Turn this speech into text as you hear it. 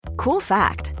Cool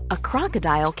fact, a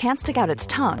crocodile can't stick out its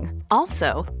tongue.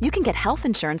 Also, you can get health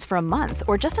insurance for a month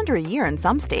or just under a year in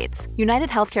some states. United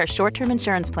Healthcare short-term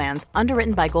insurance plans,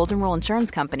 underwritten by Golden Rule Insurance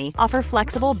Company, offer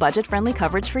flexible, budget-friendly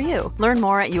coverage for you. Learn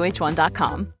more at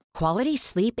uh1.com. Quality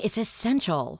sleep is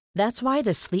essential. That's why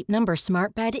the Sleep Number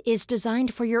Smart Bed is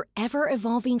designed for your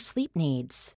ever-evolving sleep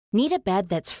needs. Need a bed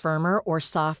that's firmer or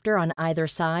softer on either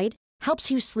side?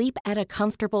 Helps you sleep at a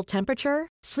comfortable temperature?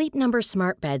 Sleep Number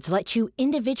Smart Beds let you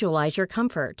individualize your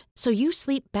comfort, so you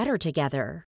sleep better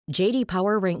together. J.D.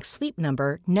 Power ranks Sleep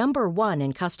Number number 1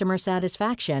 in customer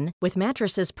satisfaction with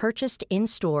mattresses purchased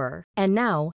in-store. And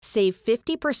now, save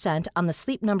 50% on the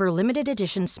Sleep Number Limited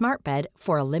Edition Smart Bed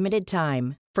for a limited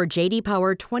time. For J.D.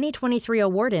 Power 2023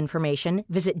 award information,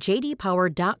 visit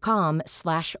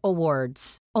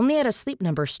jdpower.com/awards. Only at a Sleep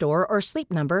Number store or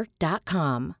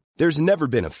sleepnumber.com. There's never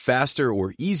been a faster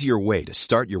or easier way to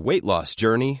start your weight loss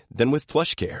journey than with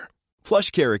PlushCare.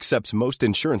 PlushCare accepts most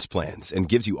insurance plans and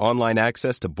gives you online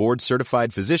access to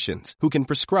board-certified physicians who can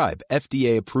prescribe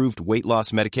FDA-approved weight loss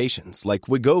medications like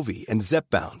Wegovy and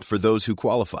Zepbound for those who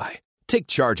qualify. Take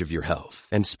charge of your health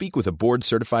and speak with a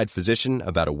board-certified physician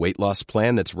about a weight loss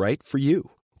plan that's right for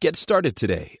you. Get started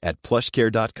today at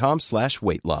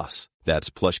plushcare.com/weight loss.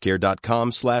 That's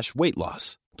plushcare.com/weight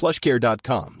loss.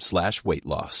 plushcare.com/weight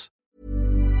loss.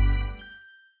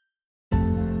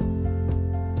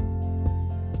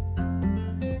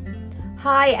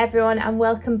 Hi everyone, and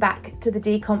welcome back to the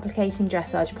Decomplicating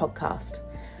Dressage podcast.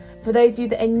 For those of you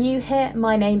that are new here,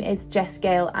 my name is Jess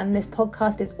Gale, and this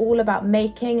podcast is all about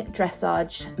making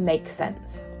dressage make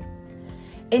sense.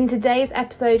 In today's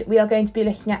episode, we are going to be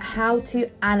looking at how to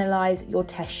analyse your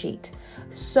test sheet.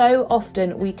 So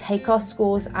often we take our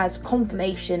scores as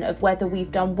confirmation of whether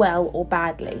we've done well or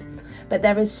badly, but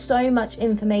there is so much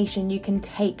information you can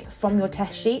take from your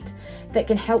test sheet that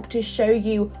can help to show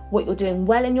you what you're doing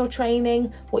well in your training,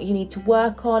 what you need to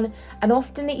work on, and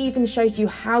often it even shows you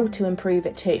how to improve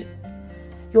it too.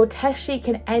 Your test sheet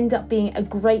can end up being a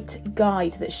great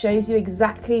guide that shows you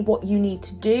exactly what you need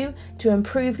to do to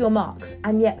improve your marks,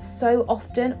 and yet so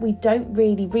often we don't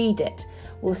really read it.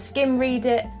 We'll skim read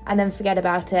it and then forget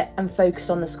about it and focus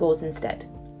on the scores instead.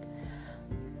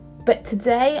 But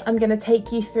today I'm going to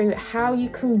take you through how you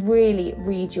can really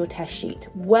read your test sheet,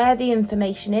 where the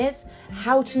information is,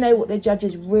 how to know what the judge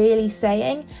is really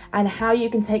saying, and how you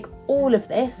can take all of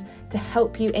this to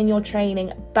help you in your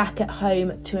training back at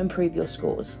home to improve your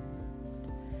scores.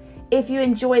 If you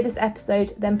enjoy this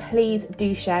episode, then please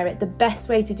do share it. The best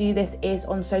way to do this is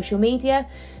on social media,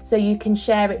 so you can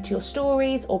share it to your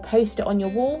stories or post it on your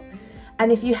wall.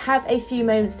 And if you have a few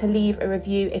moments to leave a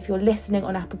review, if you're listening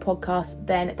on Apple Podcasts,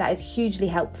 then that is hugely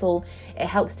helpful. It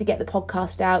helps to get the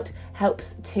podcast out,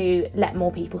 helps to let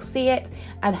more people see it,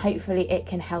 and hopefully it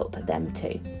can help them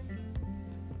too.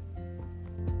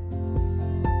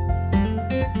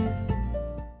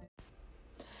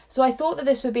 So I thought that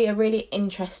this would be a really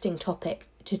interesting topic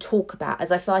to talk about,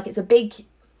 as I feel like it's a big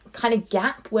kind of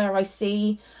gap where I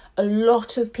see a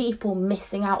lot of people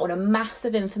missing out on a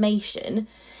massive information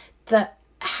that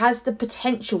has the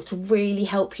potential to really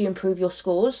help you improve your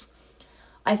scores.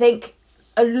 I think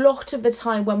a lot of the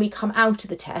time when we come out of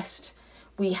the test,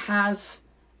 we have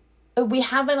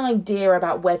an idea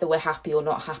about whether we're happy or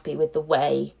not happy with the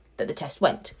way that the test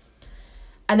went.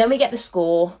 And then we get the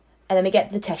score, and then we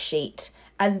get the test sheet,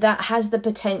 and that has the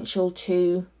potential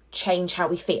to change how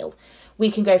we feel.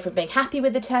 We can go from being happy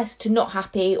with the test to not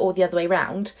happy, or the other way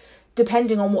around,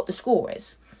 depending on what the score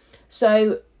is.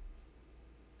 So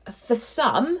for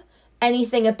some,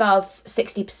 anything above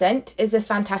 60% is a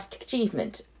fantastic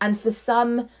achievement. And for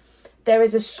some, there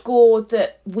is a score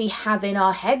that we have in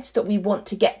our heads that we want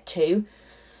to get to.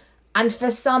 And for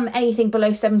some, anything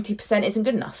below 70% isn't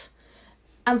good enough.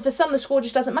 And for some, the score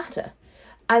just doesn't matter.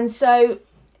 And so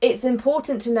it's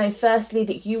important to know, firstly,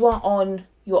 that you are on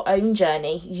your own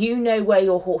journey. You know where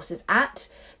your horse is at.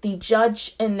 The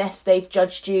judge, unless they've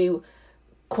judged you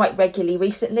quite regularly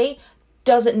recently,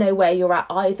 doesn't know where you're at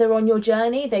either on your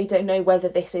journey. They don't know whether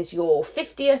this is your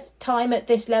 50th time at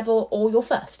this level or your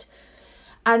first.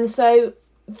 And so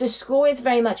the score is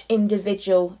very much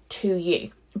individual to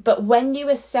you. But when you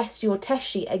assess your test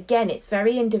sheet, again, it's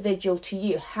very individual to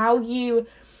you. How you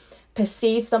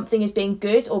perceive something as being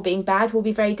good or being bad will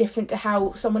be very different to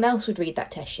how someone else would read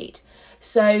that test sheet.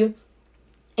 So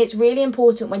it's really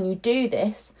important when you do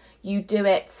this, you do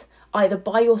it either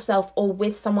by yourself or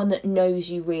with someone that knows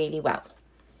you really well.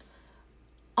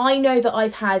 I know that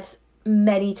I've had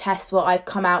many tests where I've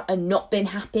come out and not been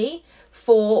happy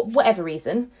for whatever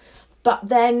reason, but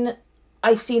then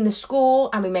I've seen the score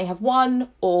and we may have won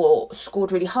or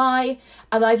scored really high,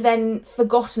 and I've then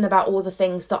forgotten about all the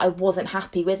things that I wasn't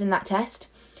happy with in that test.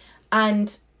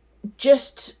 And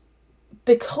just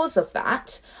because of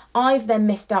that, I've then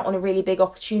missed out on a really big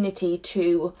opportunity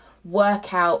to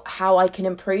work out how I can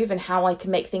improve and how I can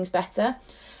make things better.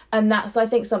 And that's, I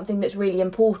think, something that's really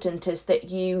important, is that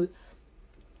you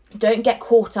don't get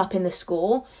caught up in the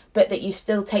score, but that you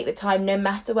still take the time, no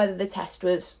matter whether the test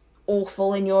was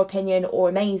awful in your opinion or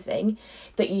amazing,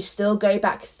 that you still go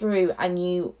back through and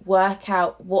you work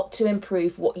out what to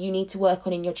improve, what you need to work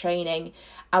on in your training,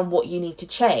 and what you need to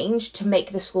change to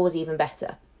make the scores even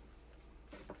better.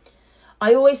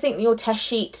 I always think that your test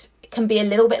sheet can be a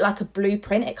little bit like a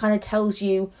blueprint. It kind of tells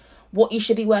you what you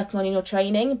should be working on in your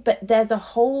training, but there's a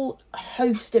whole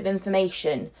host of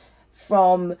information,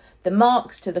 from the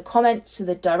marks to the comments to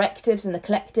the directives and the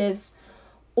collectives,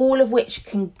 all of which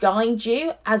can guide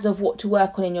you as of what to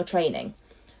work on in your training.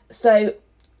 So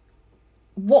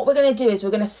what we're going to do is we're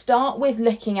going to start with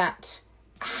looking at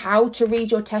how to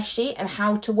read your test sheet and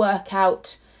how to work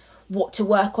out what to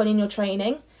work on in your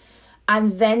training.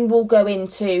 And then we'll go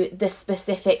into the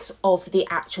specifics of the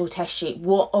actual test sheet.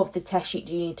 What of the test sheet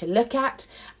do you need to look at,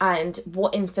 and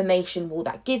what information will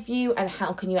that give you, and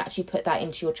how can you actually put that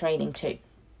into your training too.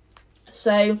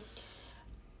 So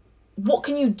what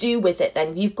can you do with it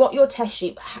then? You've got your test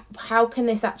sheet. How can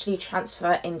this actually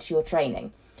transfer into your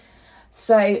training?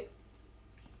 So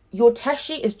your test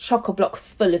sheet is chock-a-block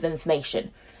full of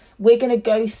information. We're going to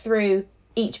go through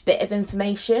each bit of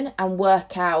information and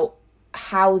work out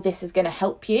how this is going to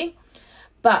help you.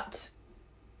 But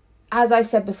as I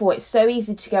said before, it's so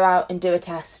easy to go out and do a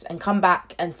test and come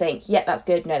back and think, yeah, that's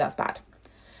good, no, that's bad.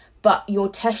 But your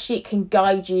test sheet can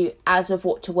guide you as of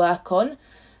what to work on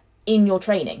in your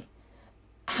training.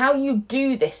 How you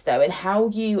do this though, and how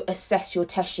you assess your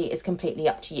test sheet, is completely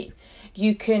up to you.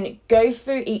 You can go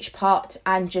through each part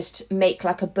and just make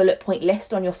like a bullet point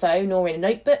list on your phone or in a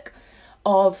notebook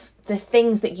of the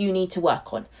things that you need to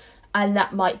work on. And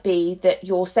that might be that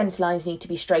your centre lines need to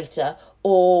be straighter,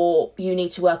 or you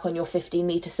need to work on your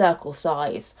 15-metre circle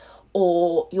size,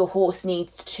 or your horse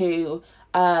needs to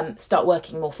start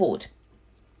working more forward.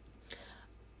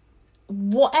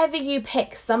 Whatever you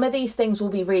pick, some of these things will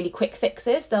be really quick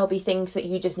fixes. There'll be things that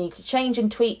you just need to change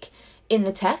and tweak in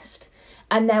the test.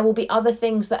 And there will be other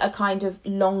things that are kind of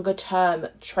longer term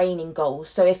training goals.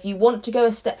 So if you want to go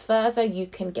a step further, you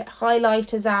can get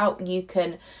highlighters out, you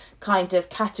can kind of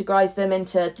categorize them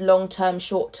into long term,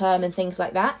 short term, and things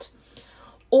like that.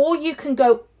 Or you can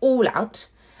go all out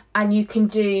and you can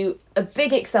do a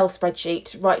big Excel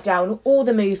spreadsheet, write down all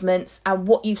the movements and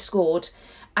what you've scored,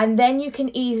 and then you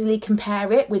can easily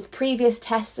compare it with previous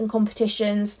tests and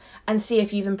competitions and see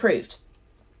if you've improved.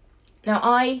 Now,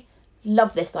 I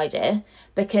love this idea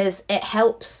because it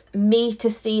helps me to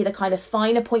see the kind of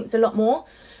finer points a lot more.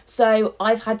 So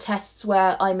I've had tests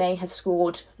where I may have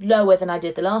scored lower than I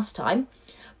did the last time,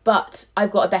 but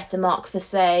I've got a better mark for,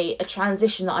 say, a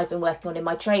transition that I've been working on in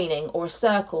my training, or a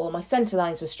circle, or my centre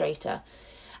lines were straighter.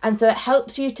 And so it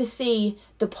helps you to see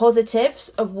the positives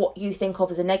of what you think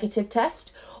of as a negative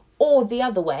test, or the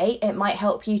other way, it might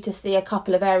help you to see a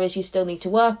couple of areas you still need to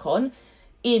work on,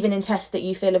 even in tests that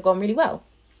you feel have gone really well.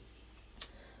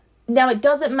 Now, it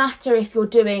doesn't matter if you're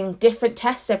doing different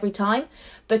tests every time,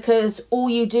 because all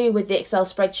you do with the Excel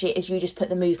spreadsheet is you just put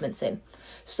the movements in.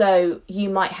 So you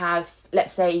might have,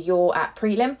 let's say you're at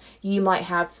prelim, you might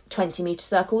have 20-metre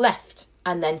circle left,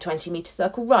 and then 20-metre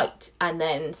circle right, and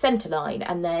then centre line,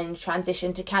 and then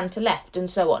transition to canter left, and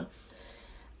so on.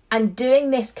 And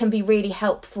doing this can be really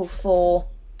helpful for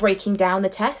breaking down the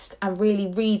test and really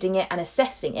reading it and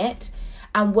assessing it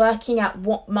and working out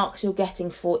what marks you're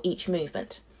getting for each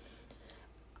movement.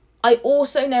 I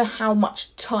also know how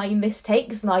much time this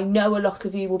takes, and I know a lot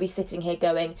of you will be sitting here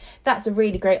going, that's a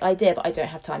really great idea, but I don't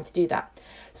have time to do that.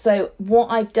 So what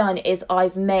I've done is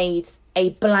I've made a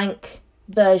blank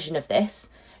version of this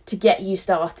to get you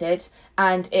started,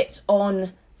 and it's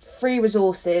on free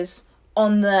resources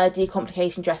on the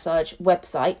Decomplication Dressage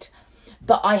website.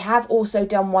 But I have also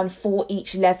done one for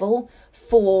each level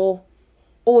for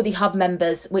all the hub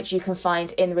members, which you can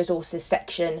find in the resources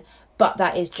section, but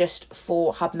that is just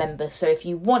for hub members. So if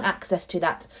you want access to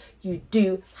that, you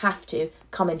do have to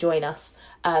come and join us.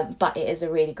 But it is a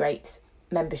really great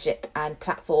membership and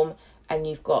platform, and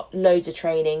you've got loads of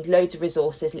training, loads of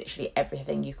resources, literally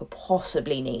everything you could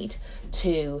possibly need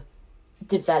to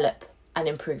develop and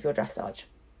improve your dressage.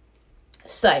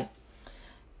 So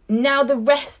now the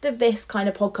rest of this kind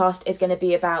of podcast is going to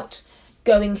be about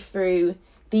going through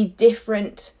the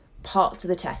different parts of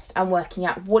the test and working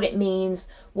out what it means,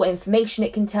 what information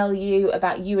it can tell you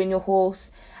about you and your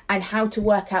horse, and how to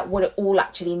work out what it all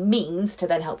actually means to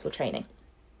then help your training.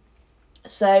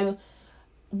 So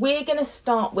we're going to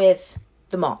start with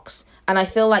the marks, and I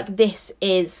feel like this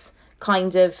is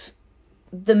kind of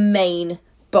the main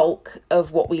bulk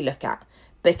of what we look at,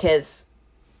 because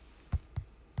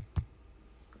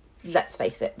let's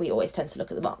face it, we always tend to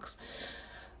look at the marks.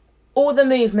 All the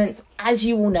movements, as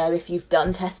you all know if you've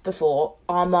done tests before,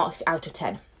 are marked out of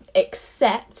 10,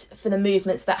 except for the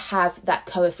movements that have that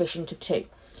coefficient of 2.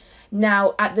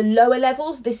 Now, at the lower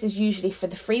levels, this is usually for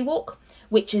the free walk,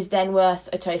 which is then worth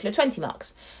a total of 20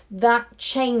 marks. That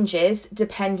changes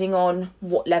depending on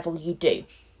what level you do.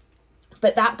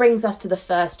 But that brings us to the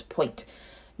first point.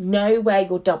 Know where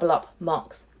your double up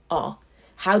marks are.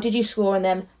 How did you score on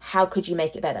them? How could you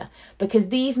make it better? Because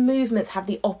these movements have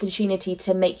the opportunity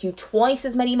to make you twice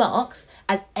as many marks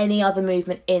as any other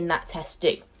movement in that test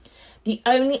do. The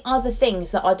only other things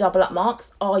that are double up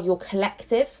marks are your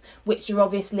collectives, which are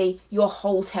obviously your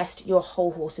whole test, your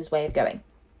whole horse's way of going.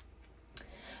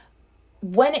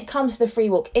 When it comes to the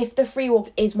free walk, if the free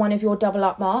walk is one of your double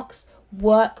up marks,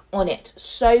 work on it.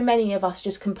 So many of us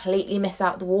just completely miss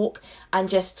out the walk and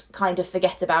just kind of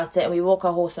forget about it, and we walk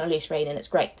our horse on a loose rein and it's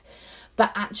great.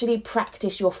 But actually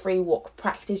practice your free walk,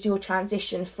 practice your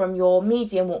transition from your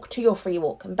medium walk to your free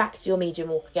walk and back to your medium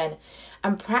walk again,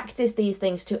 and practice these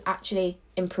things to actually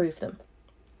improve them.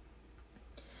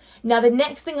 Now, the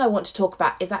next thing I want to talk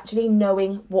about is actually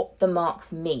knowing what the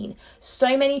marks mean.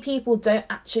 So many people don't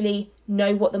actually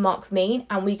know what the marks mean,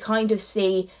 and we kind of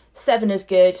see 7 as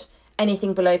good,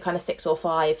 anything below kind of 6 or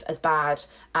 5 as bad,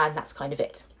 and that's kind of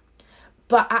it.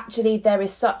 But actually there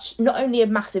is such, not only a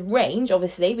massive range,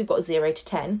 obviously we've got 0 to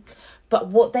 10, but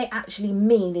what they actually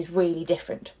mean is really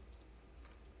different.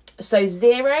 So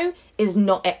 0 is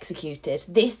not executed.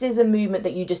 This is a movement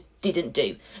that you just didn't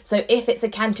do. So if it's a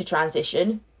canter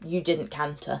transition, you didn't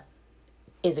canter,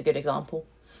 is a good example.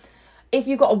 If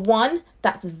you've got a 1,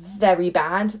 that's very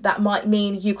bad. That might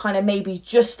mean you kind of maybe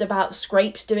just about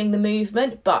scraped doing the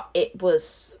movement, but it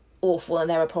was awful, and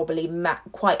there were probably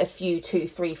quite a few 2,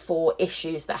 3, 4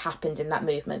 issues that happened in that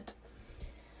movement.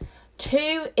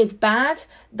 2 is bad.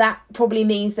 That probably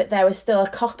means that there were still a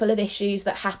couple of issues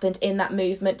that happened in that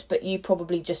movement, but you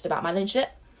probably just about managed it.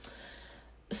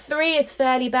 3 is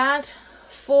fairly bad.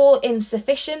 4,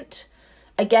 insufficient.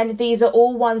 Again, these are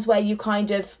all ones where you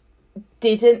kind of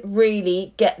didn't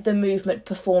really get the movement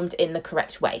performed in the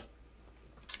correct way.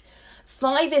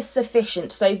 5 is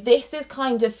sufficient. So this is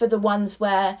kind of for the ones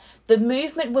where the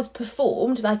movement was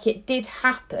performed, like it did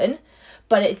happen,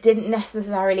 but it didn't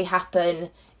necessarily happen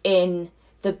in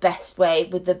the best way,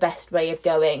 with the best way of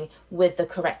going, with the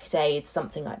correct aids,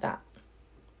 something like that.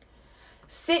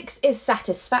 6 is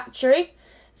satisfactory.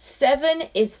 7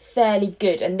 is fairly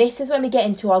good. And this is when we get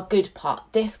into our good part.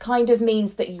 This kind of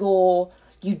means that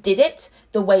you did it.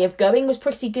 The way of going was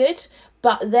pretty good,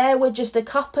 but there were just a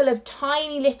couple of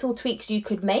tiny little tweaks you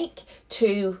could make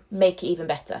to make it even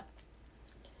better.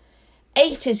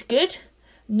 8 is good,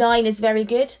 9 is very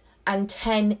good, and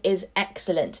 10 is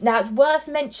excellent. Now, it's worth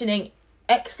mentioning,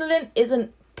 excellent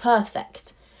isn't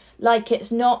perfect. Like,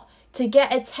 it's not, to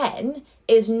get a 10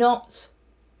 is not,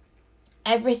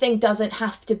 everything doesn't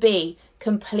have to be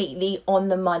completely on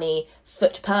the money,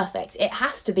 foot perfect. It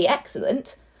has to be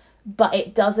excellent, but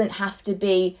it doesn't have to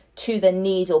be to the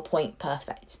needle point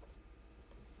perfect.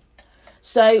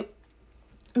 So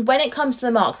when it comes to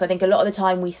the marks, I think a lot of the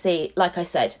time we see, like I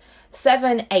said,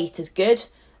 7, 8 is good,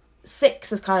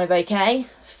 6 is kind of okay,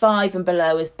 5 and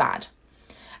below is bad.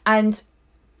 And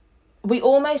we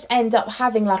almost end up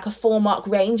having like a 4-mark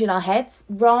range in our heads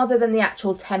rather than the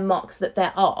actual 10 marks that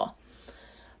there are.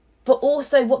 But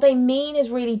also what they mean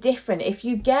is really different. If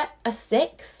you get a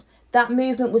 6, that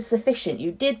movement was sufficient.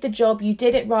 You did the job, you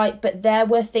did it right, but there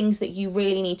were things that you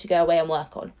really need to go away and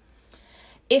work on.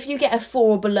 If you get a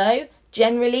 4 or below,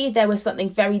 generally there was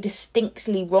something very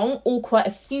distinctly wrong, or quite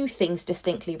a few things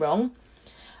distinctly wrong.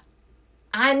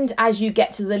 And as you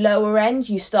get to the lower end,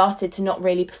 you started to not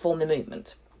really perform the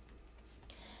movement.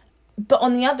 But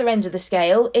on the other end of the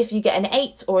scale, if you get an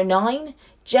 8 or a 9,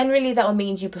 generally that will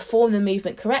mean you performed the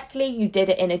movement correctly, you did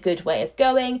it in a good way of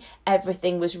going,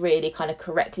 everything was really kind of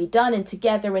correctly done and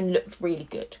together and looked really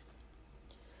good.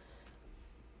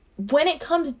 When it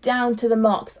comes down to the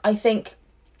marks, I think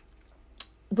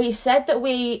we've said that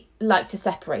we like to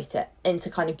separate it into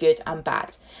kind of good and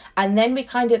bad, and then we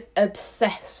kind of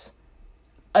obsess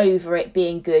over it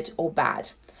being good or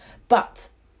bad. But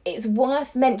it's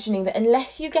worth mentioning that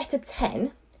unless you get a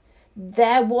 10,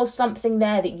 there was something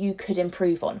there that you could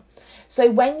improve on. So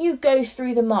when you go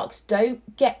through the marks,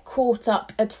 don't get caught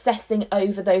up obsessing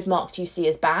over those marks you see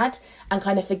as bad and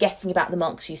kind of forgetting about the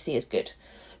marks you see as good.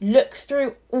 Look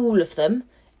through all of them,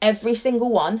 every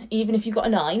single one, even if you've got a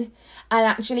 9, and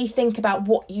actually think about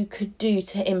what you could do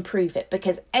to improve it,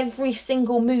 because every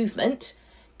single movement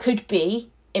could be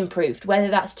improved, whether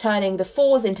that's turning the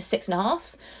 4s into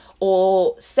 6.5s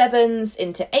or 7s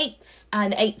into 8s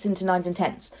and 8s into 9s and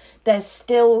 10s. There's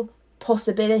still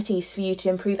possibilities for you to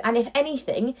improve, and if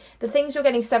anything, the things you're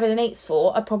getting 7 and 8s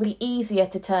for are probably easier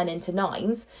to turn into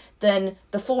 9s than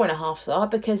the 4.5s are,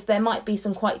 because there might be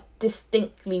some quite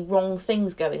distinctly wrong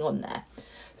things going on there.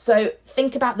 So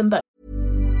think about them both.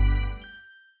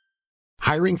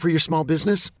 Hiring for your small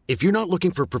business? If you're not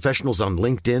looking for professionals on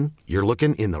LinkedIn, you're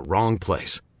looking in the wrong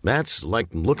place. That's like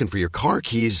looking for your car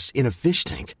keys in a fish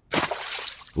tank.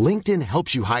 LinkedIn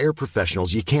helps you hire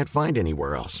professionals you can't find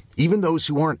anywhere else, even those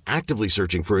who aren't actively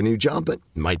searching for a new job but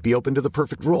might be open to the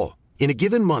perfect role. In a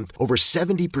given month, over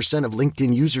 70% of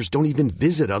LinkedIn users don't even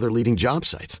visit other leading job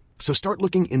sites. So start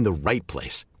looking in the right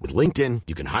place. With LinkedIn,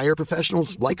 you can hire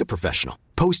professionals like a professional.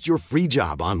 Post your free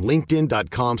job on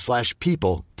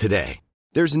linkedin.com/people today.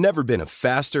 There's never been a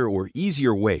faster or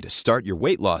easier way to start your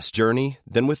weight loss journey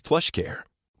than with PlushCare.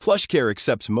 PlushCare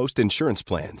accepts most insurance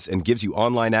plans and gives you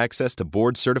online access to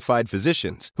board-certified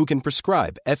physicians who can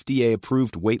prescribe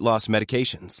FDA-approved weight loss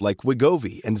medications like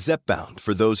Wegovy and Zepbound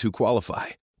for those who qualify.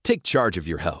 Take charge of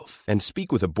your health and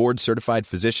speak with a board-certified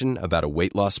physician about a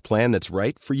weight loss plan that's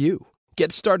right for you.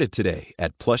 Get started today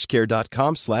at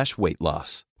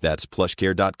plushcare.com/weight-loss. That's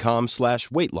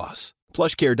plushcare.com/weight-loss.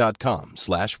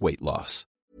 plushcare.com/weight-loss.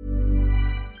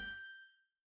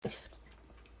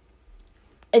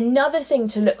 Another thing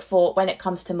to look for when it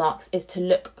comes to marks is to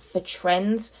look for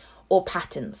trends or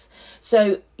patterns.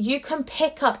 So you can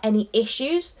pick up any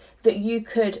issues that you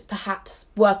could perhaps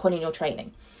work on in your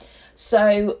training.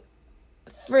 So,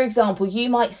 for example, you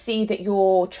might see that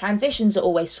your transitions are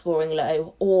always scoring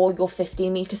low, or your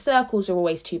 15-meter circles are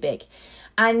always too big.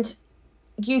 And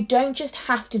you don't just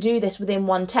have to do this within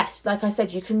one test. Like I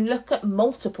said, you can look at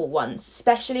multiple ones,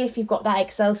 especially if you've got that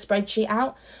Excel spreadsheet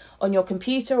out on your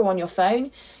computer or on your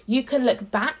phone. You can look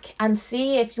back and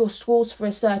see if your scores for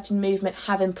a certain movement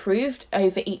have improved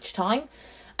over each time.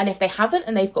 And if they haven't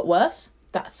and they've got worse,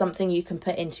 that's something you can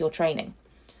put into your training.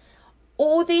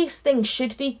 All these things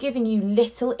should be giving you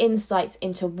little insights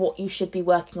into what you should be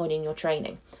working on in your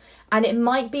training. And it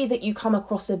might be that you come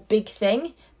across a big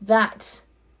thing that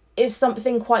is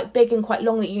something quite big and quite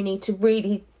long that you need to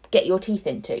really get your teeth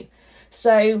into.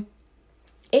 So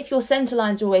if your centre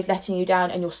lines are always letting you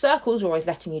down and your circles are always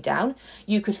letting you down,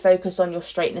 you could focus on your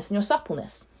straightness and your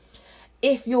suppleness.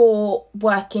 If you're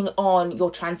working on your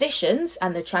transitions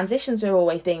and the transitions are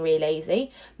always being really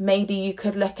lazy, maybe you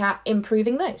could look at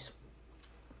improving those.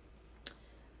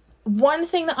 One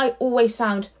thing that I always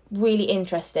found really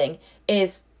interesting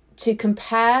is to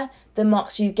compare the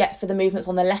marks you get for the movements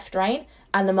on the left rein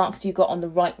and the marks you got on the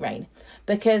right rein,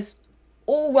 because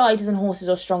all riders and horses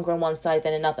are stronger on one side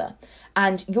than another,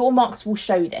 and your marks will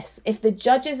show this. If the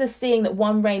judges are seeing that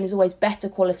one rein is always better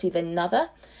quality than another,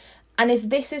 and if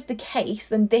this is the case,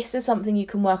 then this is something you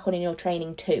can work on in your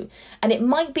training too. And it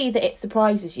might be that it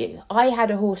surprises you. I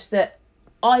had a horse that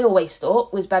I always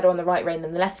thought was better on the right rein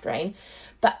than the left rein,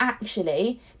 but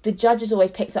actually the judges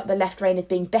always picked up the left rein as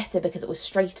being better because it was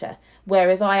straighter,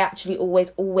 whereas I actually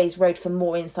always rode for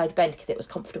more inside bend because it was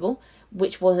comfortable,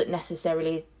 which wasn't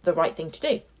necessarily the right thing to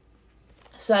do.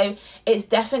 So it's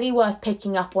definitely worth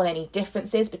picking up on any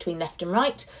differences between left and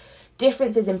right.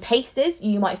 Differences in paces.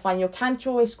 You might find your canter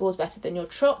always scores better than your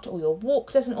trot, or your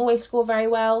walk doesn't always score very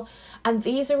well. And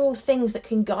these are all things that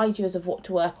can guide you as of what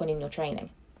to work on in your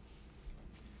training.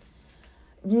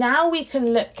 Now we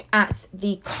can look at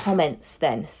the comments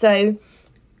then. So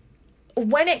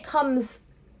when it comes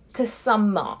to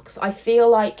some marks, I feel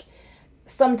like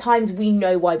sometimes we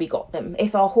know why we got them.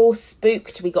 If our horse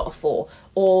spooked, we got a 4,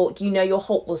 or your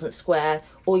halt wasn't square,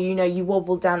 or you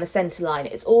wobbled down the centre line.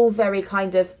 It's all very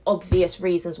kind of obvious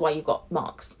reasons why you got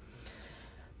marks.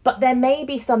 But there may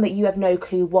be some that you have no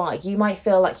clue why. You might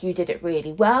feel like you did it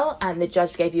really well and the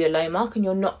judge gave you a low mark and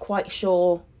you're not quite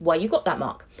sure why you got that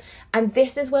mark. And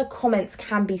this is where comments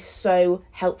can be so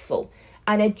helpful.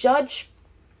 And a judge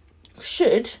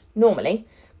should normally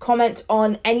comment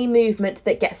on any movement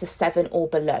that gets a 7 or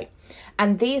below.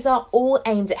 And these are all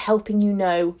aimed at helping you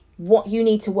know what you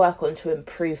need to work on to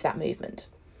improve that movement.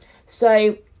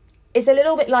 So it's a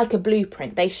little bit like a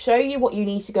blueprint. They show you what you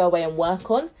need to go away and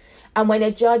work on. And when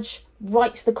a judge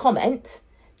writes the comment,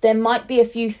 there might be a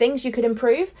few things you could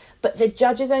improve, but the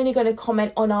judge is only going to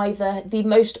comment on either the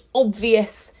most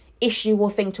obvious issue or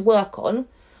thing to work on,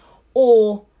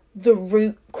 or the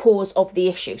root cause of the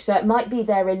issue. So it might be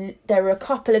there are a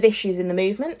couple of issues in the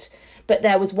movement, but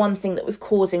there was one thing that was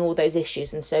causing all those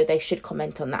issues, and so they should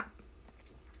comment on that.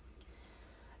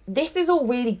 This is all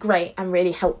really great and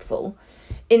really helpful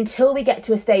until we get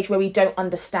to a stage where we don't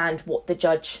understand what the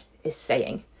judge is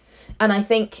saying. And I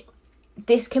think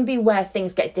this can be where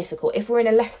things get difficult. If we're in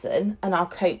a lesson and our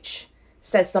coach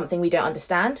says something we don't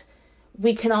understand,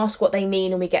 we can ask what they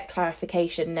mean and we get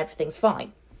clarification and everything's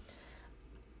fine.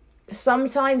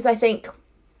 Sometimes I think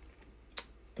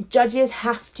judges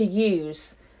have to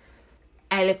use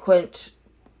eloquent,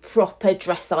 proper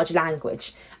dressage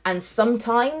language. And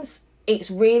sometimes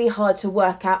it's really hard to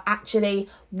work out actually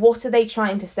what are they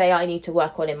trying to say I need to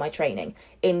work on in my training.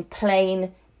 In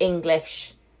plain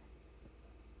English,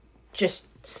 just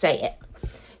say it.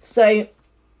 So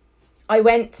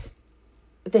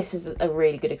this is a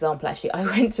really good example actually. I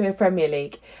went to a Premier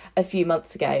League a few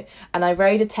months ago and I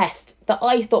wrote a test that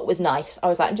I thought was nice. I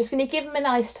was like, I'm just going to give them a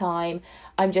nice time.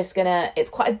 It's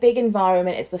quite a big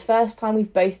environment. It's the first time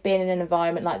we've both been in an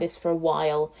environment like this for a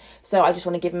while. So I just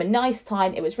want to give them a nice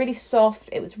time. It was really soft.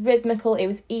 It was rhythmical. It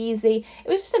was easy. It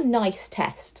was just a nice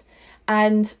test.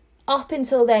 And up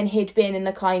until then, he'd been in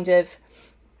the kind of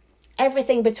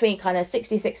everything between kind of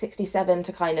 66, 67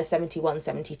 to kind of 71,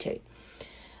 72.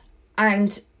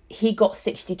 And he got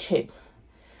 62.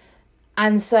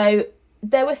 And so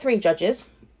there were 3 judges,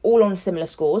 all on similar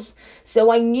scores.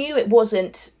 So I knew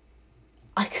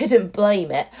I couldn't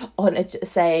blame it on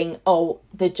saying, oh,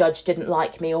 the judge didn't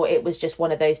like me, or it was just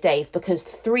one of those days, because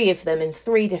 3 of them in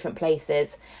 3 different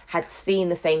places had seen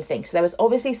the same thing. So there was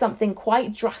obviously something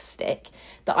quite drastic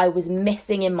that I was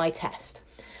missing in my test.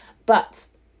 But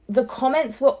the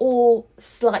comments were all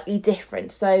slightly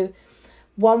different. So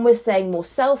one was saying more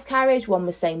self-carriage, one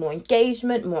was saying more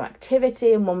engagement, more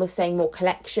activity, and one was saying more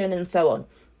collection, and so on.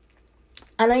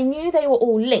 And I knew they were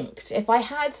all linked. If I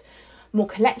had more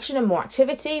collection and more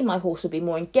activity, my horse would be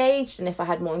more engaged. And if I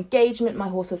had more engagement, my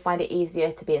horse would find it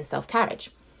easier to be in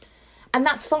self-carriage. And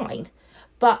that's fine.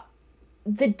 But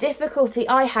the difficulty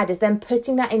I had is then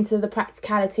putting that into the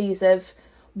practicalities of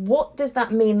what does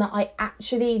that mean that I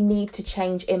actually need to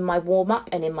change in my warm-up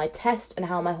and in my test and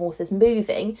how my horse is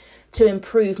moving to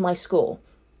improve my score.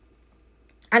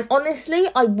 And honestly,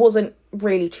 I wasn't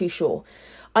really too sure.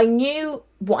 I knew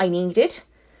what I needed.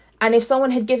 And if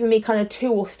someone had given me kind of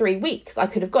 2 or 3 weeks, I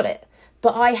could have got it.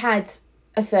 But I had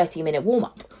a 30-minute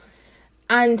warm-up.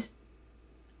 And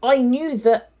I knew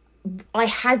that I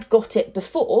had got it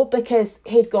before because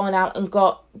he'd gone out and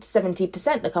got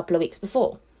 70% a couple of weeks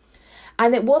before.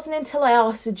 And it wasn't until I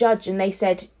asked the judge and they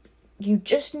said, you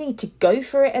just need to go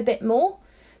for it a bit more,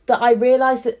 that I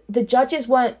realised that the judges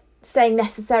weren't saying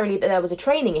necessarily that there was a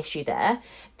training issue there.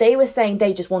 They were saying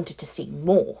they just wanted to see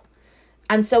more.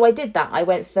 And so I did that. I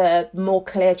went for more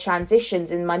clear transitions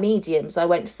in my mediums. I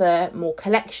went for more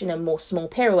collection and more small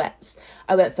pirouettes.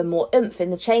 I went for more oomph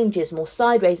in the changes, more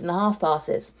sideways in the half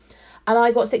passes. And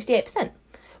I got 68%,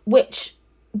 which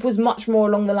was much more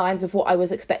along the lines of what I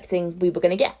was expecting we were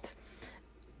going to get.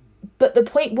 But the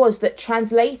point was that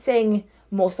translating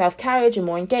more self-carriage and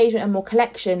more engagement and more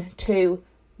collection to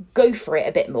go for it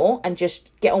a bit more and just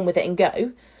get on with it and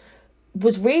go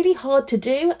was really hard to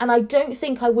do. And I don't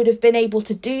think I would have been able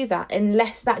to do that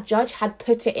unless that judge had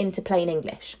put it into plain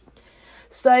English.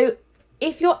 So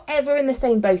if you're ever in the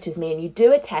same boat as me and you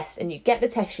do a test and you get the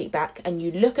test sheet back and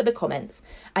you look at the comments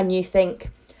and you think,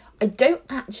 I don't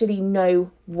actually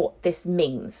know what this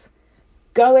means,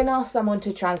 go and ask someone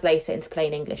to translate it into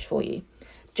plain English for you.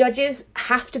 Judges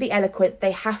have to be eloquent.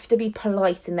 They have to be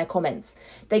polite in their comments.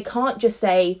 They can't just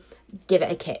say, give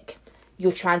it a kick.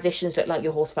 Your transitions look like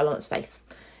your horse fell on its face.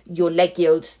 Your leg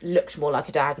yield looked more like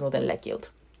a diagonal than a leg yield.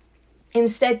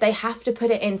 Instead, they have to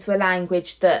put it into a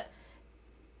language that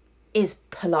is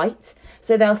polite.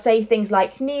 So they'll say things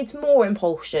like needs more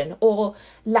impulsion or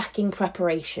lacking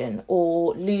preparation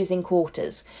or losing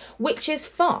quarters, which is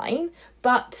fine,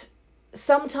 but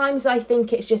sometimes I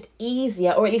think it's just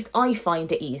easier, or at least I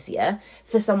find it easier,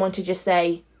 for someone to just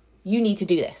say, you need to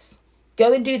do this.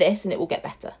 Go and do this and it will get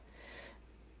better.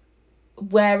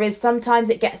 Whereas sometimes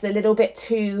it gets a little bit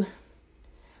too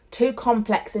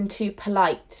complex and too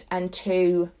polite and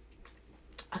too,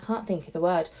 I can't think of the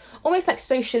word, almost like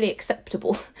socially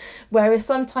acceptable. Whereas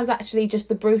sometimes actually just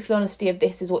the brutal honesty of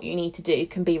this is what you need to do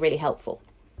can be really helpful.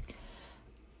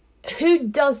 Who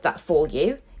does that for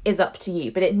you is up to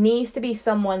you, but it needs to be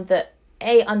someone that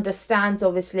understands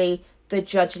obviously the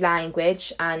judge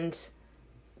language and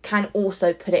can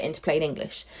also put it into plain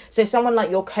English. So someone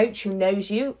like your coach who knows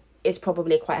you is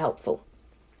probably quite helpful.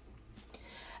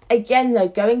 Again, though,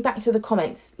 going back to the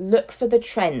comments, look for the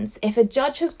trends. If a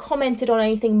judge has commented on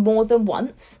anything more than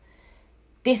once,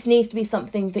 this needs to be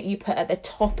something that you put at the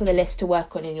top of the list to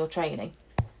work on in your training.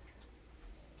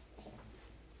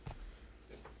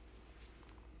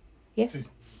 Yes,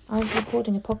 I'm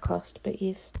recording a podcast, but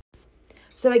you've...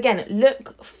 So again,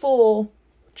 look for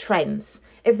trends.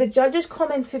 If the judge has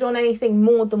commented on anything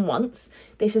more than once,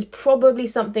 this is probably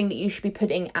something that you should be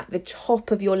putting at the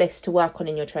top of your list to work on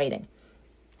in your training.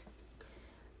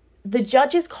 The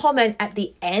judge's comment at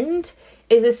the end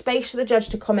is a space for the judge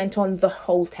to comment on the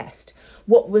whole test.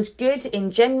 What was good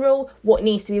in general, what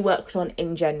needs to be worked on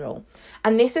in general.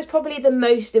 And this is probably the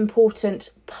most important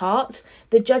part.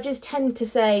 The judges tend to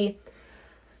say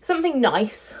something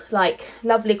nice, like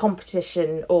lovely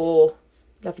competition or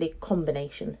lovely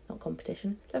combination, not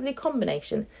competition, lovely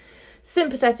combination.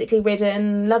 Sympathetically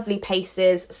ridden, lovely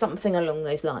paces, something along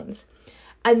those lines.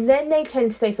 And then they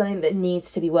tend to say something that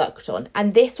needs to be worked on.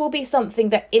 And this will be something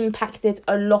that impacted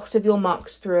a lot of your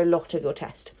marks through a lot of your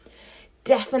test.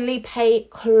 Definitely pay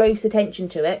close attention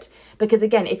to it, because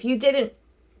again, if you didn't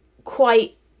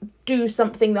quite do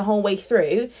something the whole way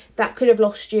through, that could have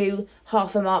lost you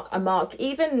half a mark,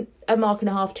 even a mark and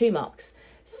a half, 2 marks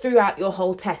throughout your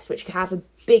whole test, which could have a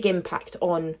big impact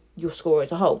on your score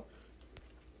as a whole.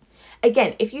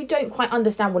 Again, if you don't quite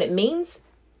understand what it means,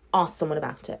 ask someone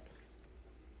about it.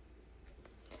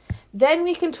 Then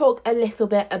we can talk a little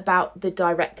bit about the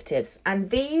directives, and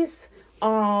these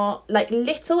are like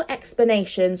little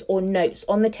explanations or notes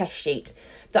on the test sheet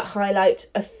that highlight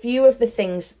a few of the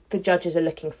things the judges are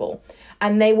looking for,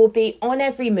 and they will be on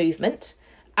every movement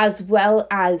as well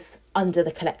as under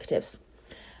the collectives.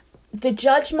 The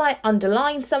judge might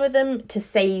underline some of them to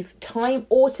save time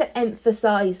or to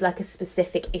emphasize like a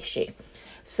specific issue.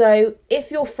 So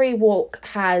if your free walk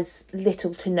has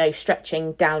little to no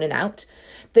stretching down and out,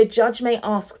 the judge may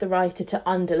ask the writer to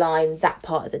underline that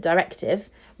part of the directive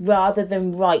rather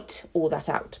than write all that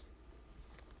out.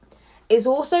 It's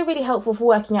also really helpful for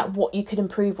working out what you could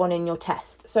improve on in your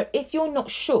test. So if you're not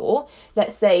sure,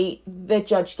 let's say the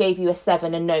judge gave you a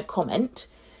 7 and no comment,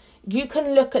 you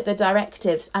can look at the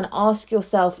directives and ask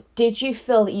yourself, did you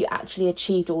feel that you actually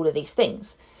achieved all of these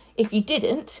things? If you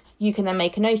didn't, you can then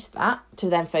make a note of that to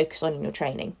then focus on in your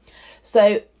training.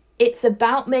 So it's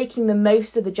about making the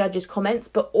most of the judge's comments,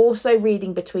 but also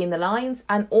reading between the lines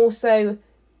and also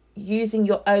using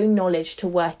your own knowledge to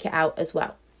work it out as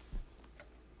well.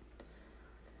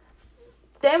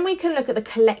 Then we can look at the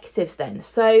collectives then.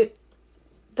 So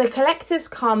the collectives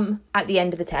come at the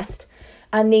end of the test,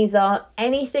 and these are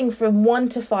anything from 1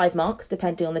 to 5 marks,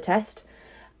 depending on the test.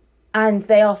 And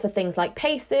they are for things like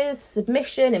paces,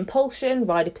 submission, impulsion,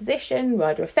 rider position,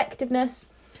 rider effectiveness.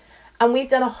 And we've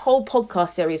done a whole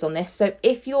podcast series on this. So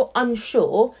if you're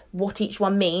unsure what each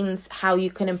one means, how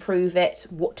you can improve it,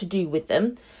 what to do with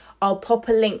them, I'll pop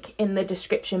a link in the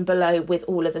description below with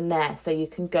all of them there, so you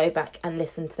can go back and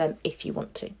listen to them if you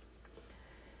want to.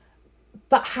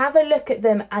 But have a look at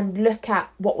them and look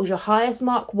at what was your highest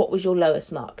mark, what was your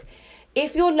lowest mark.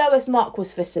 If your lowest mark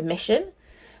was for submission,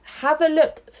 have a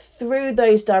look through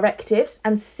those directives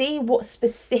and see what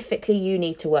specifically you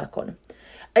need to work on.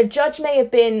 A judge may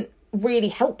have been really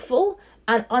helpful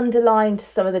and underlined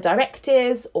some of the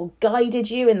directives or guided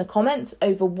you in the comments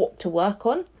over what to work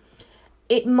on.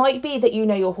 It might be that you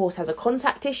know your horse has a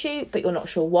contact issue, but you're not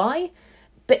sure why.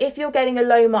 But if you're getting a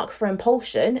low mark for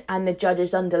impulsion and the judge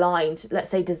has underlined,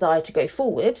 let's say, desire to go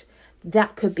forward,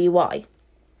 that could be why.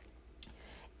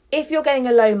 If you're getting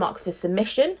a low mark for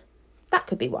submission, that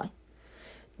could be why.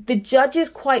 The judge is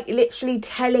quite literally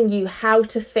telling you how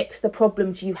to fix the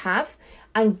problems you have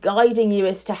and guiding you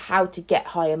as to how to get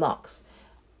higher marks.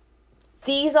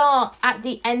 These are, at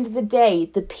the end of the day,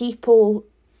 the people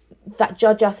that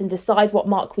judge us and decide what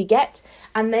mark we get,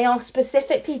 and they are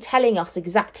specifically telling us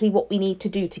exactly what we need to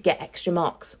do to get extra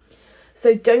marks.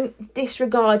 So don't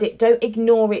disregard it, don't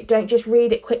ignore it, don't just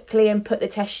read it quickly and put the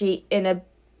test sheet in a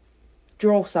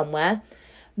drawer somewhere.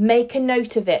 Make a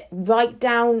note of it, write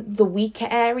down the weaker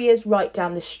areas, write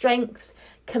down the strengths,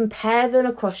 compare them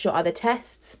across your other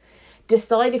tests,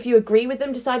 decide if you agree with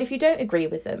them, decide if you don't agree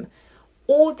with them.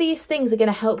 All these things are going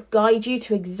to help guide you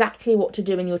to exactly what to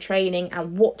do in your training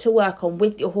and what to work on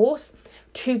with your horse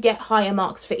to get higher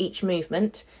marks for each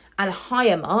movement and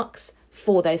higher marks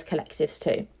for those collectives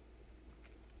too.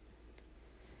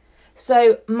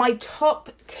 So my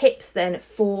top tips then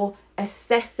for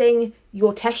assessing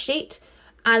your test sheet,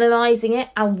 analysing it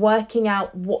and working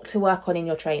out what to work on in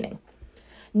your training.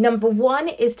 Number 1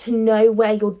 is to know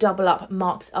where your double up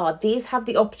marks are. These have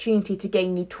the opportunity to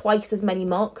gain you twice as many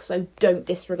marks, so don't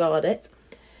disregard it.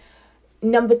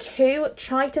 Number 2,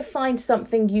 try to find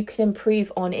something you can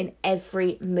improve on in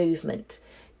every movement.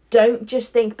 Don't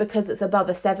just think because it's above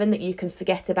a 7 that you can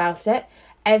forget about it.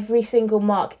 Every single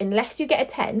mark, unless you get a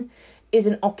 10, is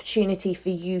an opportunity for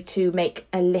you to make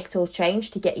a little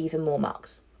change to get even more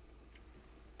marks.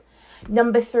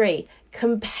 Number 3,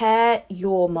 compare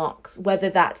your marks, whether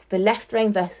that's the left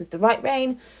rein versus the right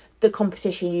rein, the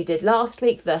competition you did last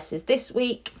week versus this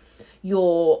week,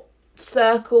 your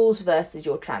circles versus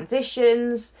your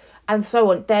transitions, and so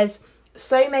on. There's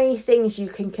so many things you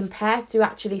can compare to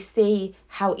actually see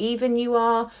how even you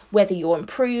are, whether you're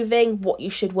improving, what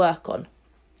you should work on.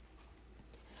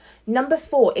 Number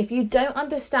 4, if you don't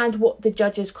understand what the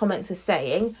judges' comments are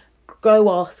saying,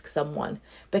 go ask someone,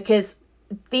 because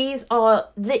these are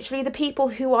literally the people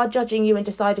who are judging you and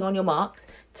deciding on your marks,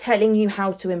 telling you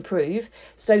how to improve.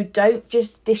 So don't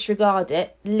just disregard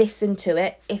it, listen to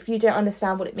it. If you don't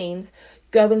understand what it means,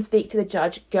 go and speak to the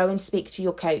judge, go and speak to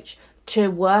your coach to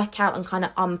work out and kind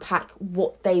of unpack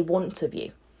what they want of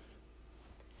you.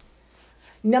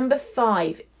 Number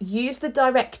 5, use the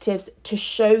directives to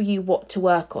show you what to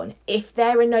work on. If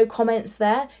there are no comments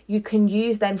there, you can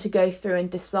use them to go through and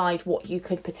decide what you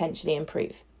could potentially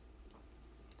improve.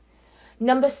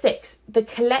 Number 6, the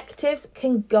collectives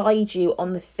can guide you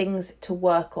on the things to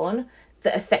work on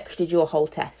that affected your whole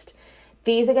test.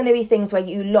 These are going to be things where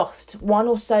you lost 1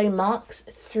 or so marks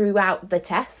throughout the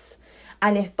test.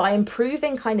 And if by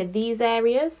improving kind of these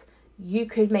areas, you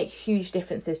could make huge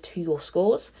differences to your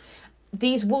scores.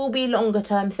 These will be longer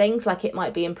term things, like it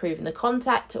might be improving the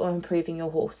contact or improving your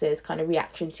horse's kind of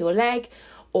reaction to your leg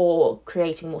or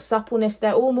creating more suppleness.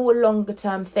 They're all more longer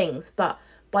term things, but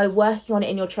by working on it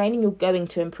in your training, you're going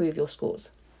to improve your scores.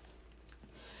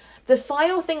 The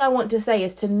final thing I want to say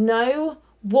is to know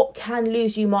what can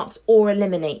lose you marks or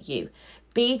eliminate you.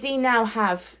 BD now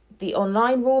have the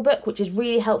online rulebook, which is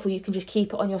really helpful. You can just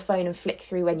keep it on your phone and flick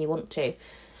through when you want to.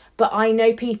 But I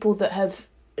know people that have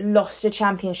lost a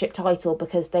championship title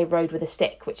because they rode with a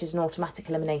stick, which is an automatic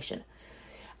elimination.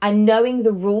 And knowing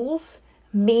the rules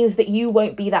means that you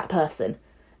won't be that person.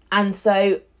 And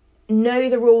so know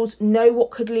the rules, know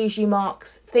what could lose you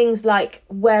marks, things like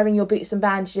wearing your boots and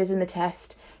bandages in the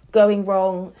test, going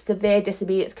wrong, severe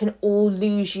disobedience can all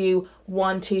lose you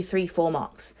 1, 2, 3, 4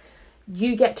 marks.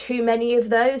 You get too many of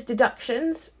those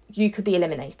deductions, you could be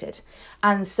eliminated.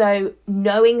 And so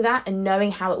knowing that and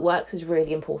knowing how it works is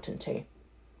really important too.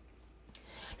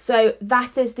 So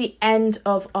that is the end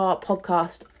of our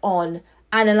podcast on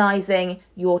analysing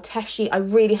your test sheet. I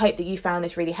really hope that you found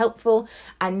this really helpful,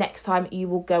 and next time you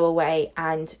will go away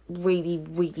and really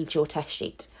read your test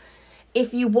sheet.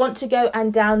 If you want to go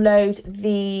and download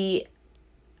the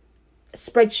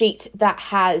spreadsheet that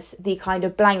has the kind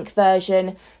of blank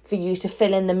version for you to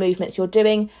fill in the movements you're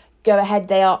doing, go ahead.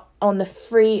 They are on the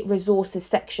free resources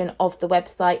section of the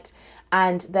website,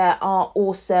 and there are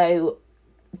also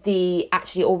the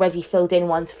actually already filled in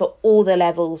ones for all the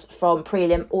levels from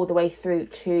prelim all the way through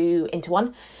to into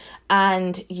one,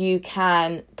 and you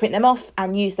can print them off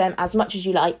and use them as much as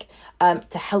you like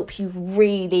to help you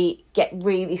really get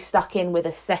stuck in with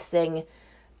assessing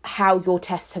how your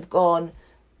tests have gone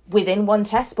within one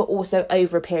test, but also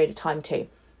over a period of time too.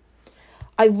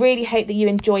 I really hope that you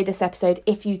enjoyed this episode.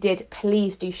 If you did,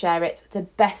 please do share it. The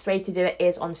best way to do it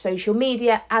is on social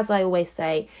media. As I always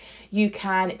say, you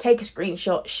can take a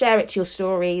screenshot, share it to your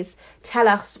stories, tell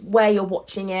us where you're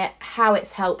watching it, how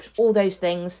it's helped, all those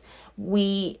things.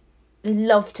 We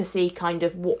love to see kind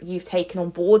of what you've taken on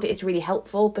board. It's really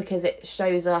helpful because it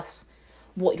shows us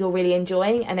what you're really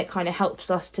enjoying, and it kind of helps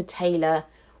us to tailor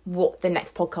what the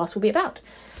next podcast will be about.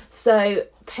 So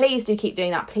please do keep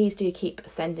doing that. Please do keep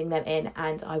sending them in,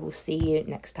 and I will see you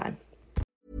next time.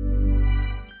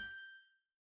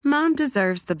 Mom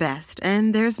deserves the best,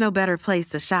 and there's no better place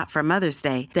to shop for Mother's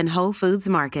Day than Whole Foods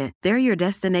Market. They're your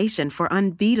destination for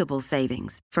unbeatable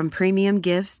savings, from premium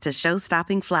gifts to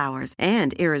show-stopping flowers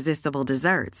and irresistible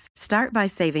desserts. Start by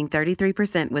saving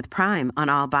 33% with Prime on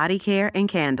all body care and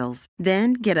candles.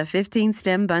 Then get a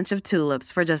 15-stem bunch of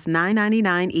tulips for just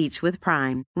 $9.99 each with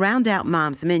Prime. Round out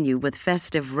Mom's menu with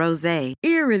festive rosé,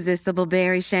 irresistible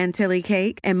berry chantilly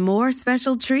cake, and more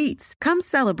special treats. Come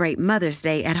celebrate Mother's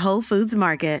Day at Whole Foods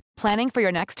Market. Planning for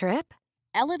your next trip?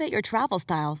 Elevate your travel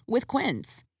style with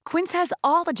Quince. Quince has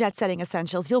all the jet-setting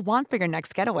essentials you'll want for your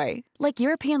next getaway, like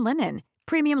European linen,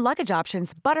 premium luggage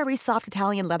options, buttery soft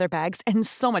Italian leather bags, and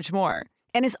so much more.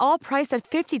 And is all priced at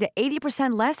 50 to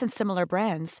 80% less than similar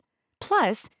brands.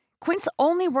 Plus, Quince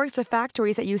only works with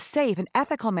factories that use safe and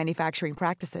ethical manufacturing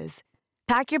practices.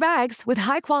 Pack your bags with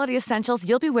high-quality essentials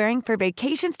you'll be wearing for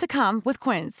vacations to come with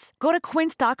Quince. Go to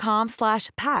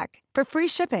quince.com/pack for free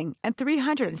shipping and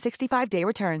 365-day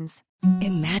returns.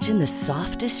 Imagine the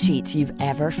softest sheets you've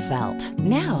ever felt.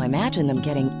 Now imagine them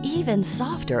getting even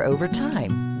softer over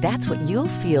time. That's what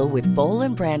you'll feel with Boll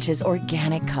 & Branch's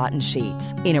organic cotton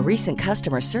sheets. In a recent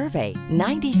customer survey,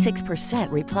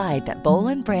 96% replied that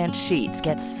Boll & Branch sheets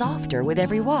get softer with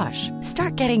every wash.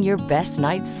 Start getting your best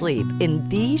night's sleep in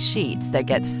these sheets that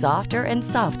get softer and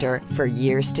softer for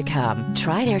years to come.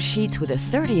 Try their sheets with a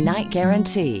 30-night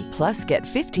guarantee. Plus, get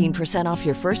 15% off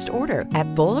your first order at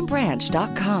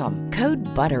bollandbranch.com. Code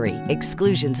BUTTERY.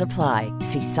 Exclusions apply.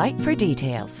 See site for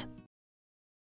details.